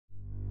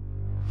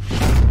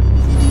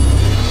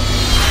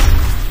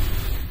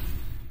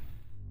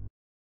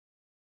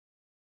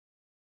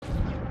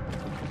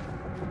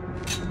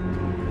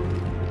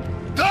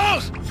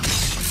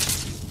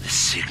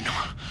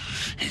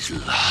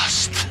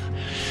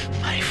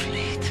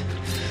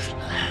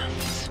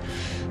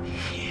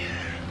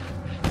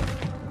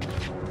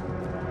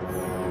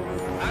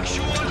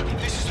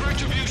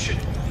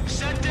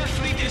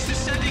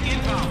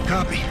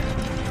Copy.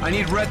 I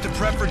need Red to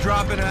prep for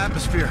drop into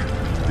atmosphere.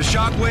 The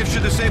shockwave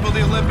should disable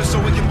the Olympus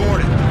so we can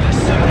board it. Yes,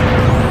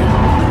 sir.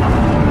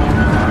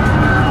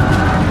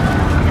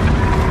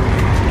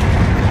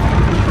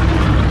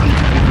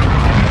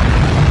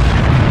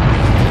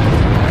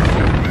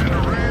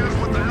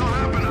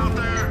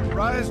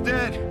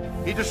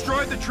 He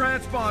destroyed the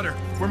transponder.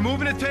 We're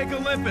moving to take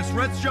Olympus.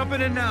 Red's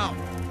jumping in now.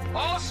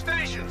 All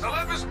stations,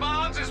 Olympus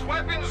Bonds is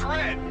weapons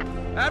red.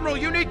 Admiral,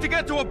 you need to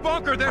get to a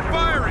bunker. They're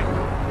firing.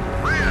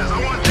 Reyes,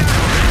 I want that.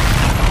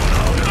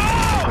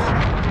 Oh!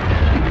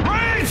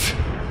 Rains!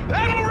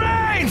 Admiral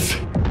Rains!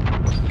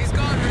 He's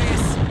gone,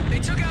 Reyes. They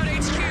took out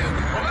HQ.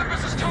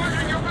 Olympus is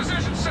targeting your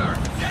position, sir.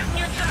 Get in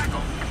your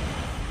tackle.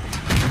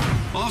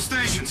 All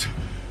stations.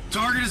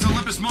 Target is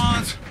Olympus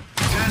Mons.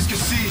 Task is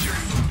seizure.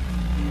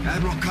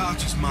 Admiral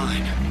Koch is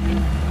mine.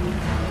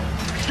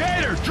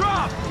 Gator,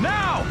 drop!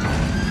 Now!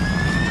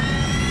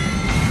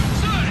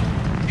 Sir,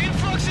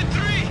 influx in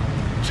 3,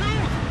 2,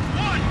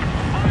 1.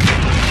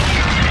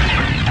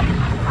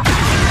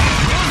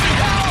 Losing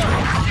power!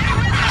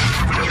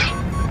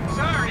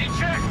 Sir,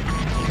 eject.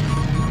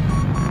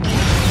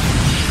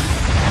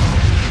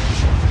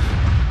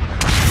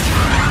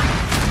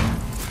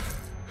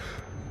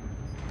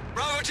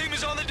 Bravo team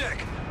is on the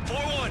deck.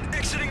 4-1,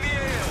 exiting the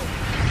AO.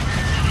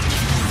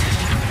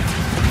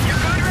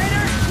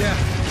 Yeah.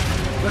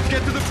 Let's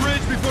get to the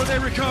bridge before they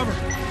recover.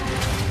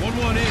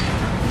 1-1 in.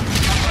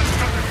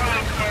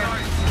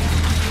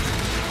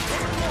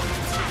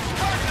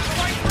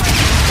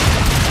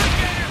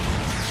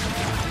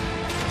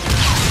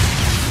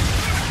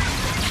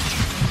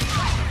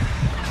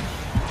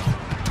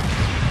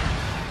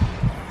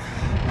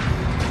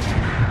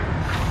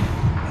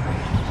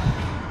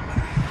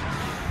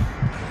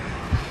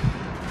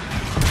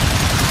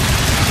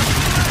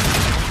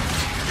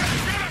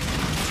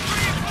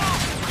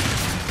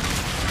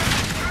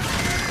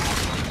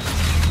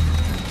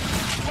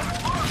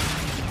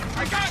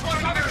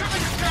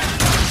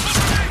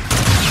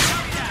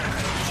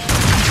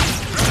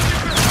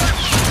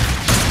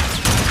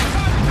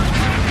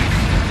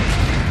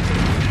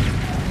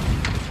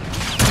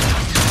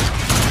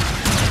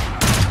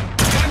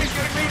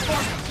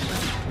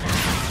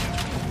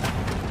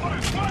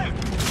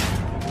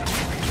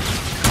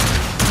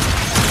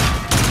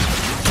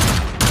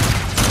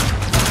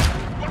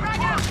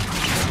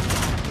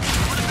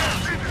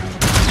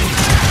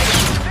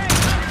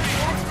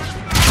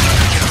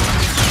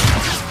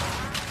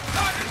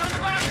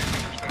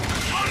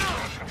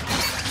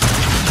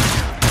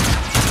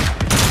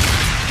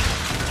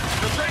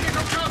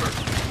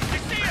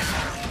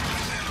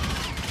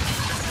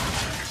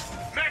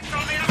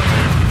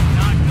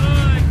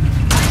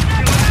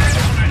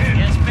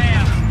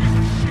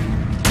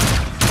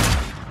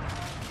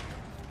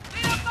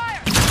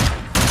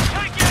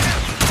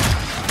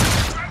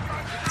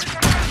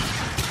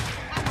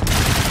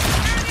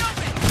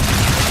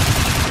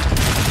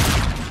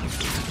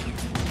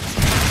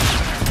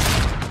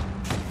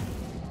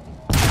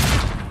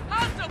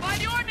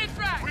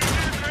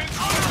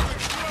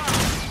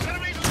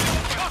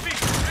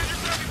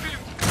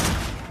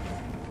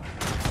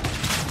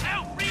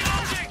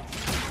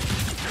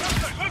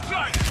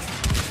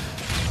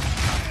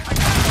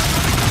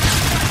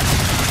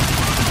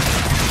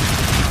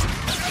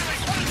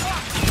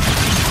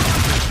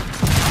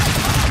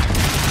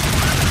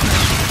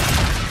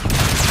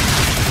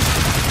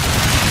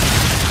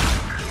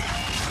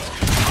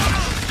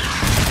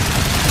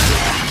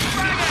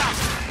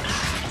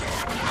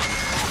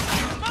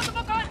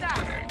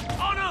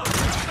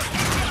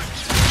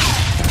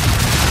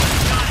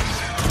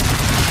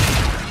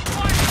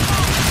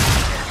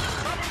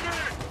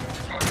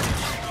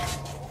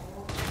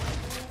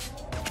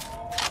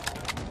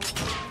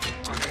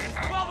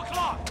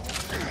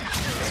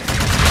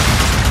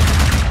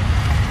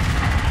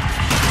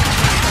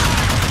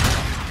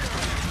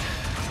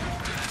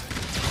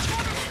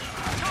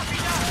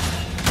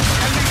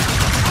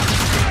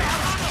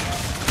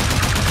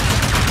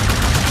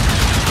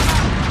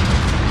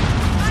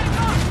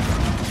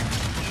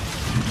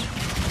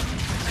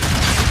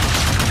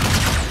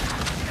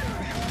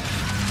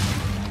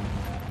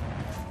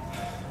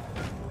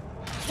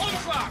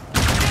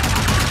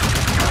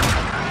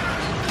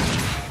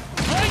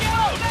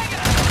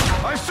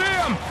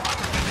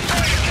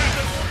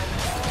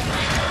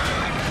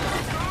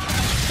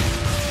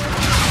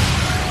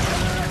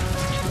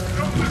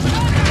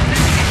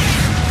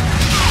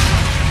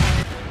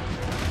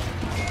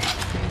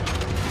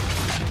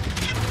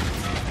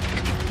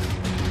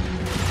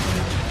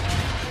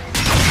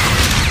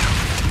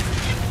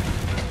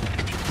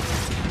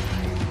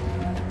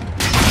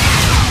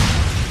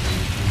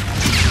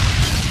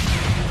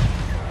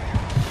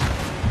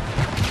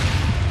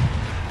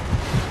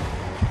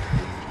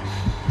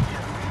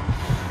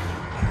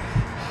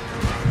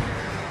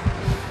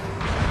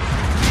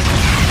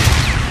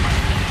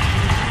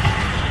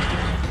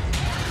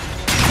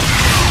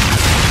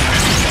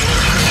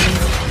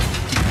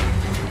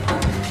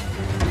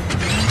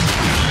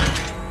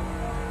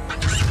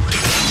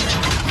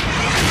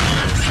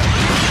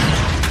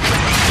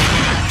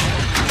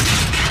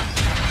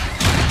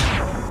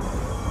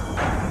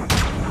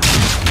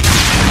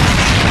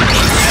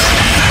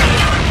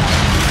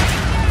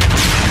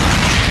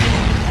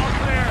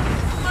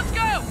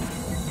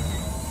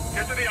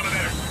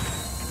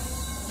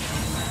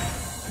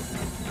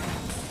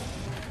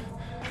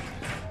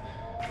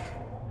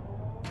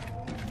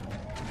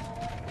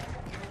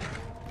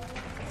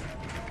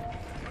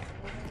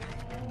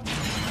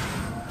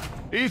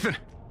 Ethan,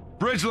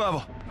 bridge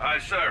level. Aye,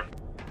 sir.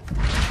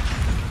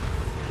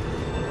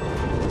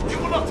 You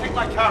will not take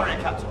my carrier,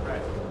 Captain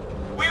Red.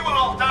 We will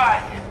all die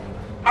here.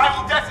 I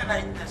will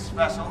detonate this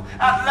vessel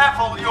and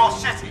level your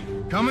city.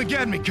 Come and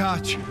get me,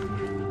 Koch.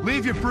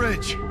 Leave your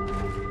bridge.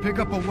 Pick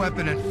up a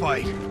weapon and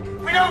fight.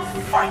 We don't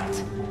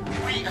fight.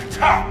 We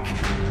attack.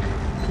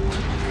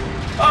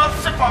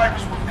 Earth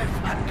survivors will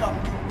live at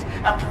gunpoint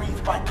and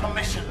breathe by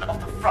permission of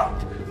the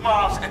front.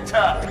 Mars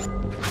eternal.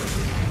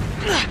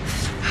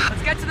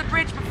 Let's get to the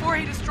bridge before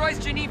he destroys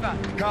Geneva.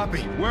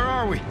 Copy. Where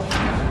are we?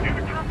 Near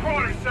the crew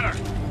quarters, sir.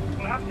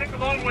 We'll have to take the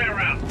long way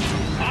around.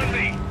 On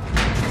me.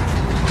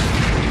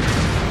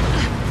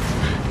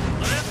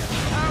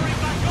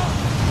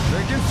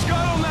 They can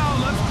scuttle now.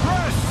 Let's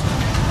press.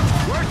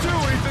 Where to,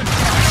 Ethan?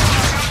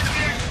 Out to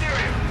the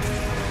exterior.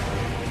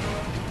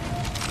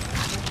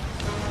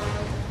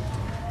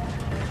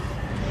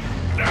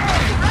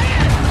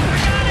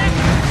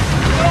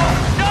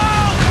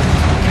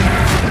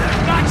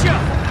 Gotcha!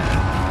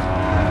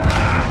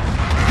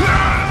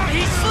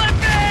 He's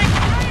slipping!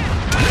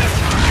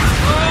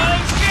 Oh,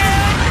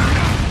 shit!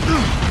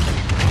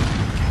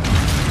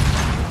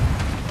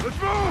 Let's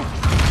move.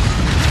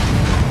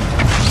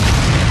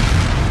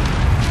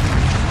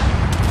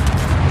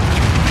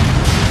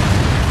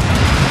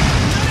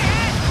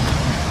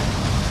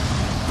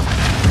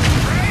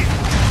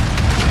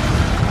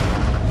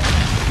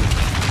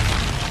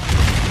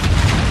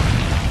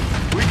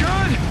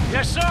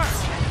 Yes, sir.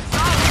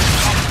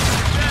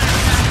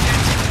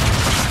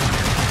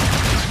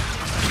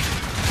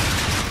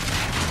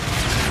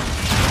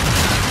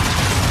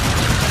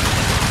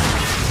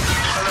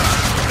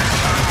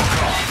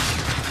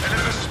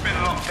 Olympus has been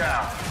locked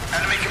down.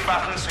 Enemy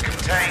combatants are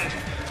contained.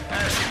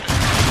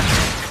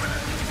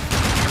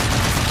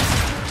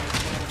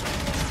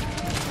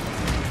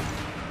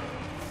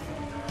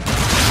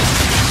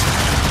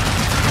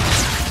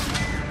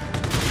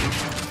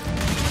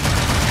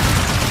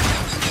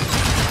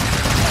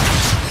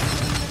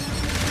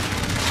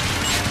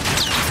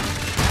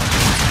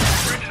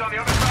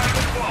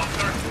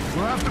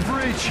 We'll have to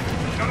breach.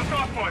 Got a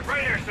soft point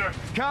right here, sir.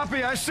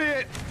 Copy, I see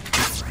it.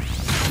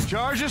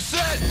 Charge is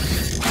set.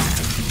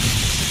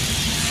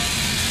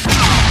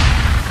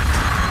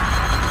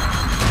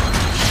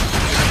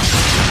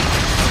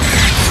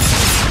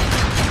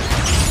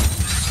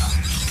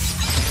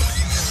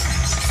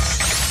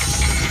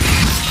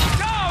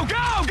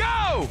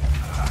 Go!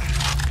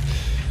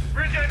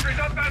 Bridge entry's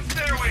up that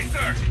stairway,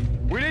 sir.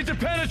 We need to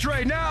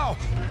penetrate now.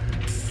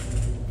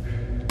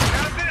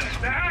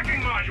 Captain, the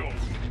hacking module.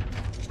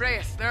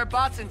 Reyes, there are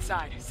bots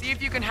inside. See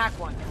if you can hack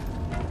one.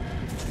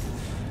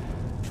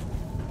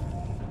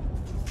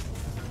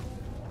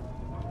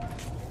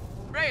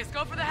 Reyes,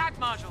 go for the hack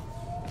module.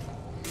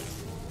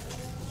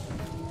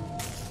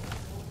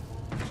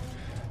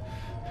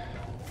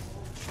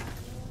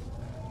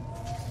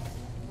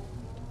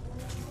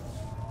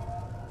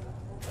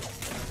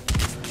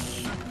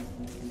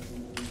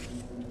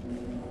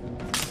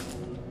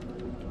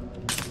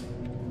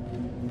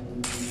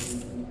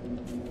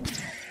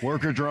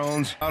 Worker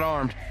drones, not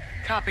armed.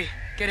 Copy.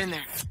 Get in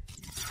there.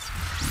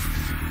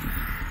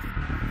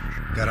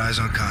 Got eyes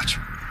on Koch.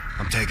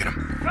 I'm taking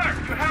him. Sir,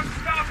 you have to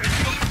stop it.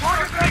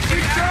 Target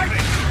safety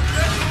activate.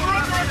 We're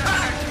under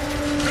attack.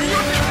 They're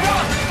using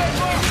bots.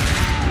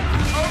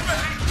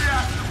 Overheat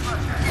reactor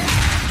project.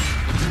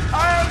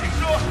 I'll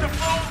exhaust the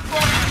full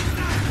body.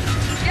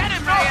 Get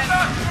him, Reyes!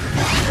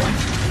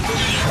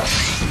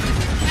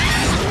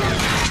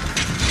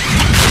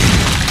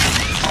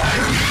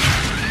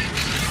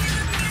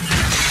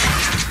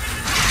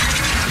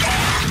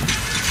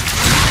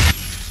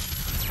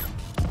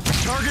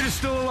 Target is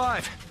still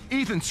alive.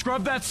 Ethan,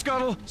 scrub that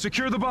scuttle,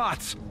 secure the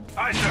bots.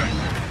 Aye, sir.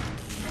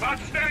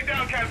 Bots are standing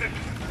down, Captain.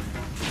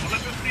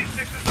 Olympus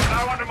C6s are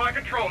now under my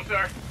control,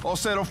 sir. All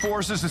Settle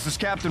forces, this is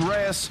Captain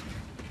Reyes.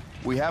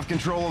 We have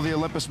control of the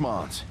Olympus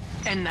Mons.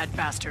 End that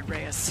bastard,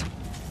 Reyes.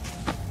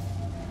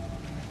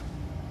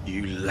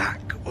 You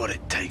lack what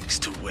it takes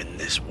to win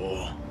this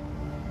war.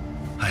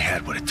 I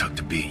had what it took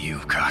to beat you,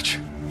 Koch.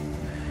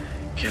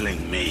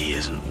 Killing me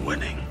isn't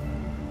winning.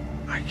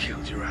 I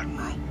killed your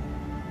admiral.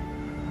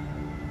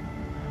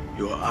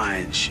 Your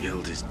iron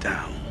shield is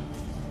down.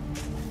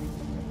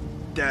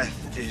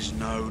 Death is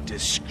no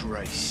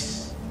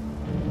disgrace.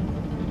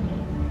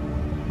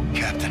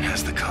 Captain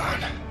has the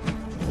con.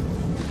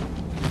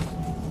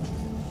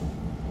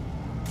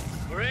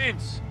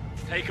 Marines,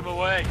 take him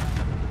away.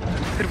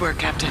 Good work,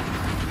 Captain.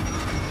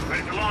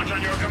 Ready to launch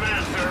on your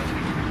command, sir.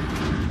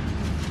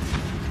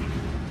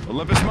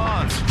 Olympus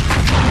Mons.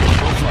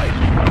 Full flight.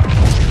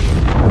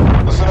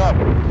 Listen up.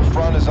 The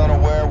front is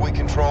unaware we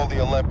control the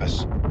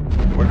Olympus.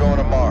 We're going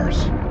to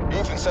Mars.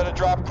 Ethan set a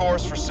drop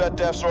course for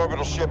SetDef's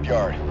orbital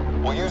shipyard.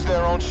 We'll use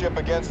their own ship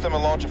against them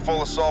and launch a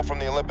full assault from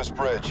the Olympus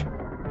bridge.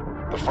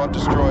 The front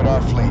destroyed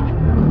our fleet.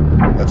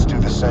 Let's do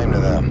the same to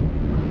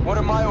them. What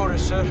are my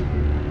orders, sir?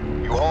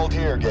 You hold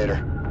here,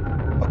 Gator.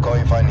 I'll call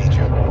you if I need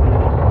you.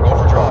 Go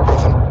for drop,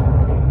 Ethan.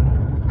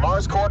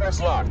 Mars coordinates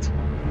locked.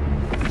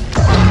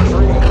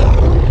 3,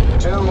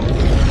 2,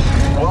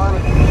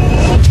 1.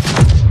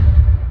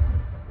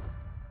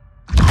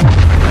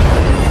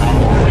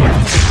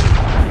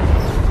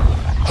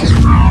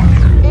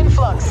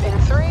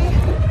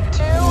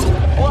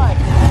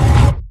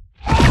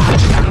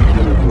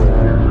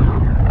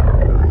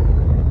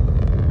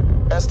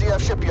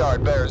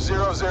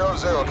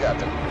 0-0,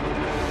 Captain.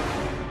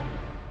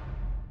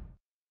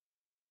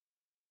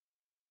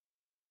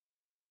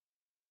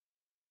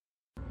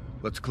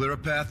 Let's clear a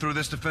path through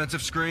this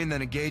defensive screen,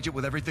 then engage it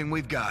with everything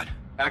we've got.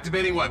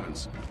 Activating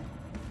weapons.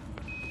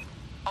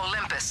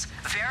 Olympus,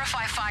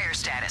 verify fire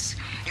status.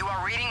 You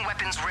are reading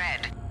weapons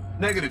red.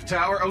 Negative,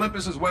 Tower.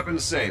 Olympus is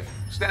weapons safe.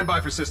 Stand by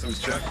for systems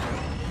check.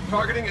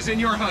 Targeting is in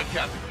your HUD,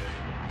 Captain.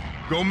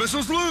 Go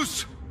missiles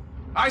loose!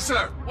 Aye,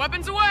 sir.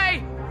 Weapons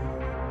away!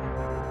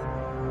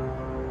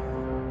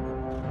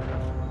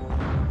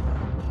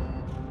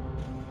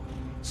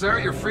 Sir,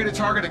 you're free to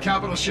target a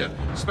capital ship.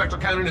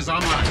 Spectral cannon is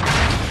online.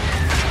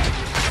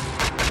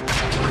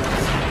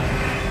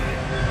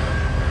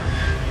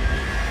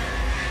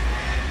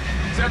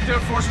 Zepto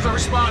forces are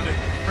responding.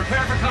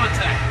 Prepare for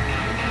contact.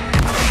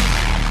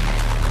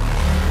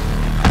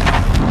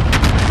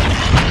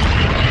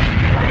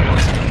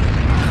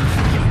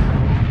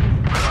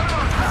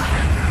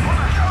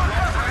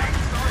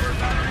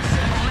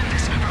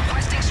 Olympus,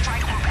 requesting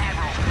strike group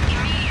admiral.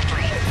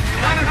 Immediately.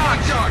 Cannon hot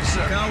charge,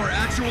 sir. Tower,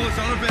 actual is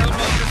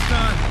unavailable at this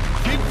time.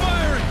 Keep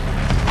firing!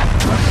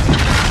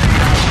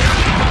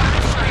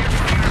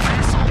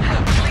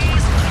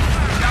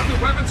 Captain,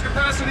 weapons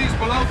capacity is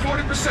below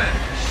 40%.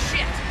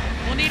 Shit!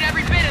 We'll need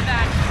every bit of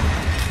that.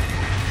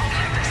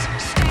 Olympus,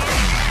 stand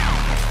down.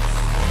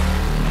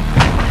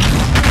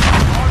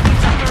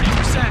 Margins are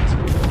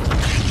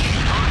 30%.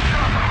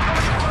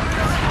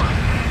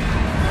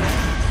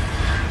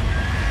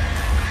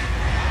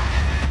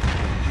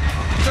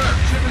 Sir,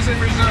 ship is in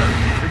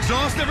reserve.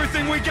 Exhaust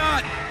everything we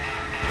got!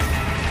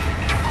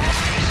 All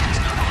stations,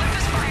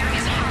 Olympus fire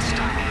is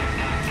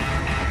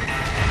hostile.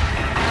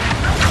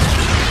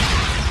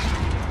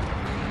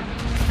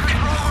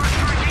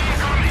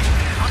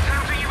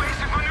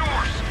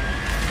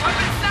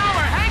 Weapons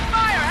sour! Hang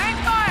fire! Hang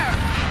fire!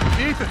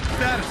 Ethan,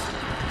 status.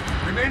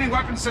 Remaining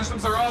weapon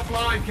systems are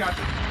offline,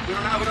 Captain. We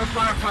don't have enough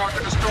firepower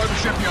to destroy the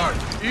shipyard.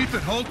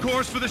 Ethan, hold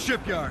course for the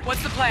shipyard.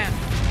 What's the plan?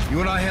 You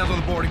and I handle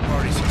the boarding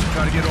parties.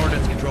 Try to get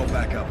ordnance control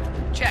back up.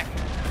 Check.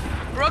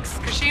 Brooks,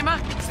 Kashima,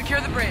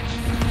 secure the bridge.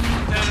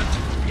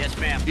 Yes,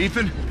 ma'am.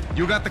 Ethan,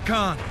 you got the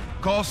con.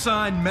 Call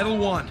sign Metal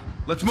 1.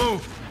 Let's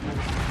move.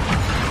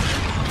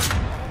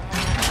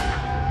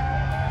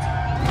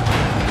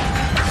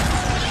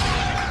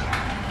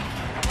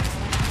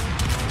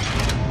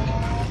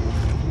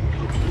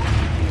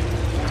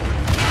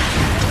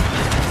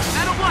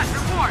 Metal 1,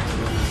 report!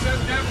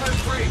 Send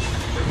Devlin's breach.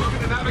 They're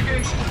moving to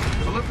navigation.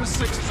 Olympus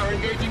 6s are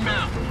engaging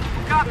now.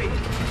 Copy.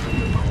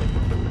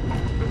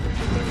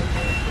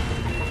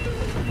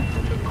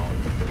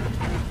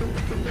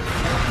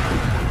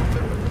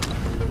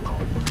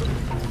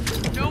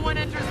 No one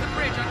enters the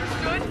bridge,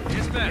 understood?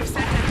 Yes, ma'am. If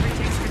Sentinel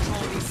retains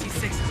control of these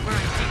C6s, we're in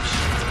deep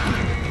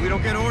shit. If we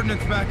don't get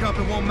ordnance back up,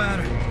 it won't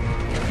matter.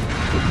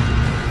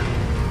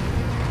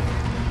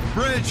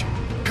 Bridge,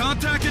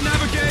 contact and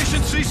navigation.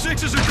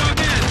 C6s are dug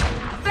in.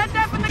 Set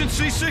def in the...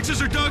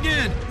 C6s are dug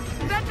in.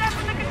 Set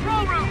def in the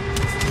control room!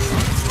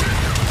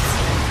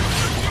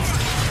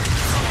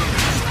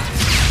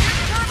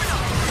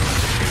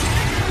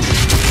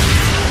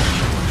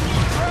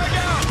 Frag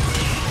out!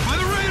 By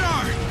the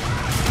radar!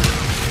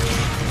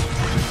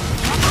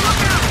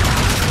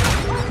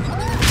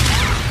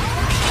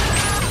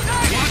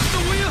 Watch the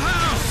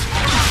wheelhouse!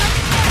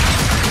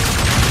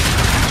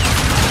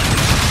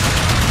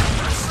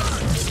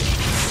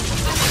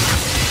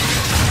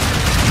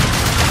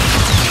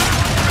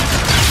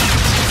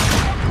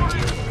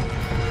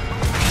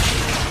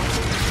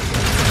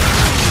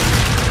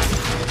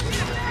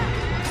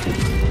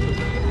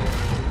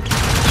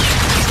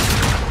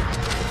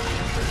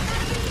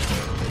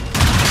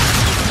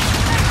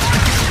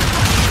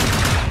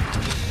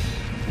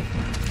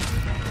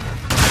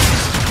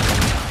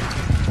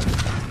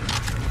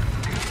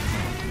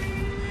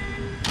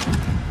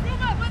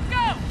 Move up, let's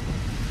go!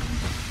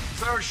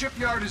 Sir, our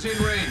shipyard is in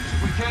range.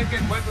 If we can't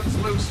get weapons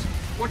loose,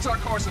 what's our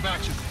course of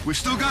action? We've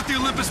still got the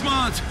Olympus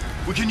Mons.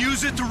 We can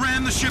use it to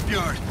ram the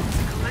shipyard.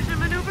 Collision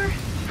maneuver?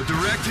 A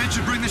direct hit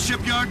should bring the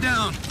shipyard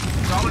down.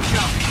 Solid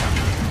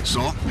shot.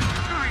 Salt,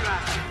 Hurry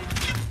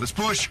up. let's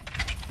push.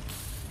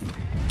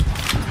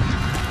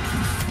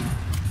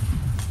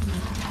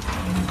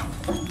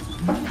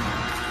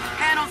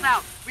 Panels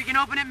out. We can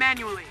open it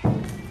manually.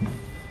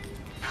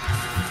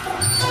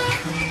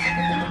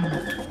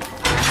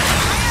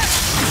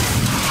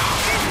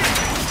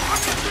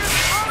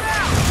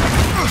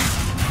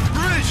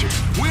 Bridge,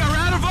 we are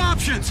out of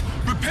options.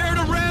 Prepare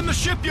to ram the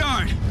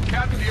shipyard.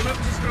 Captain, the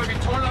Olympus is going to be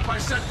torn up by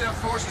set-dev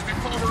forces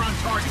before we're on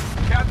target.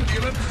 Captain, the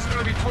Olympus is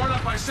going to be torn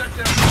up by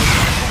set-dev forces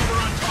before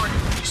we're on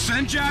target.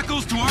 Send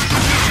jackals to our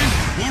position.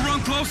 We'll run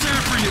close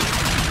air for you.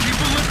 Keep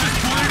Olympus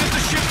pointed at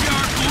the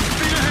shipyard. Full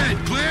speed ahead.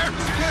 Clear?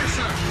 Clear,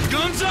 sir.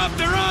 Guns up.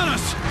 They're on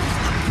us.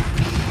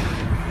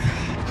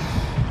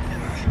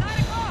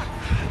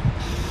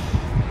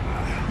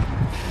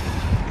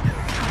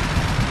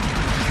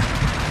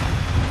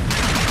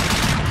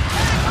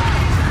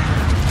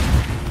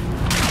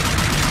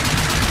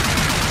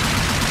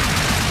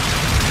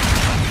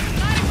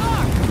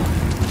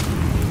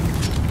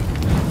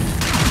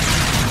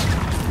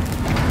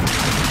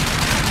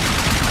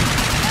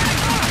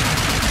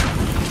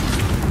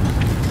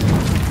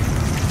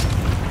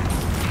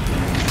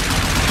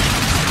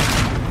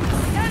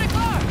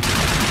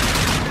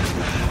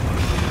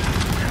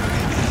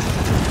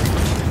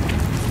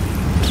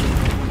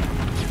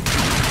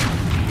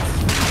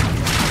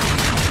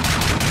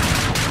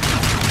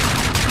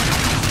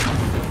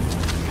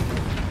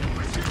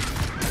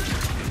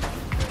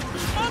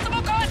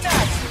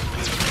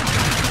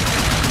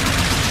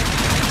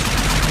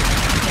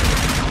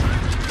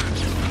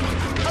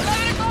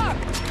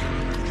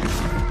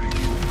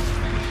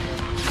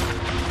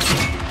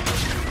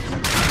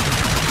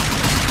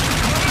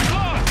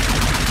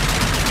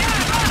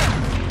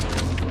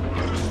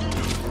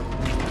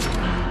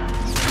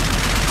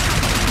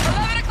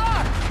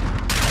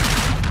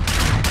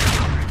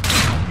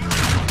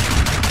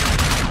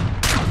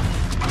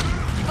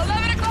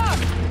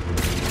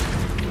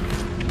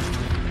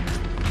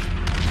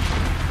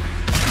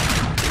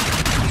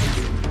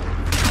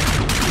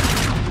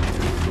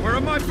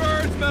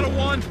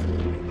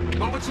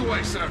 What's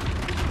away, sir?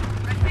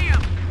 I see him.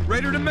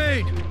 Raider to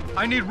main.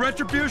 I need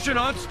retribution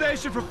on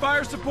station for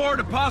fire support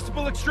and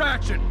possible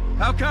extraction.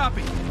 How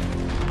copy?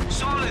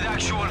 Solid,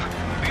 actual.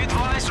 Be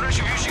advised,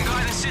 retribution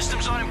guidance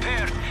systems are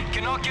impaired.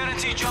 Cannot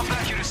guarantee jump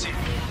accuracy.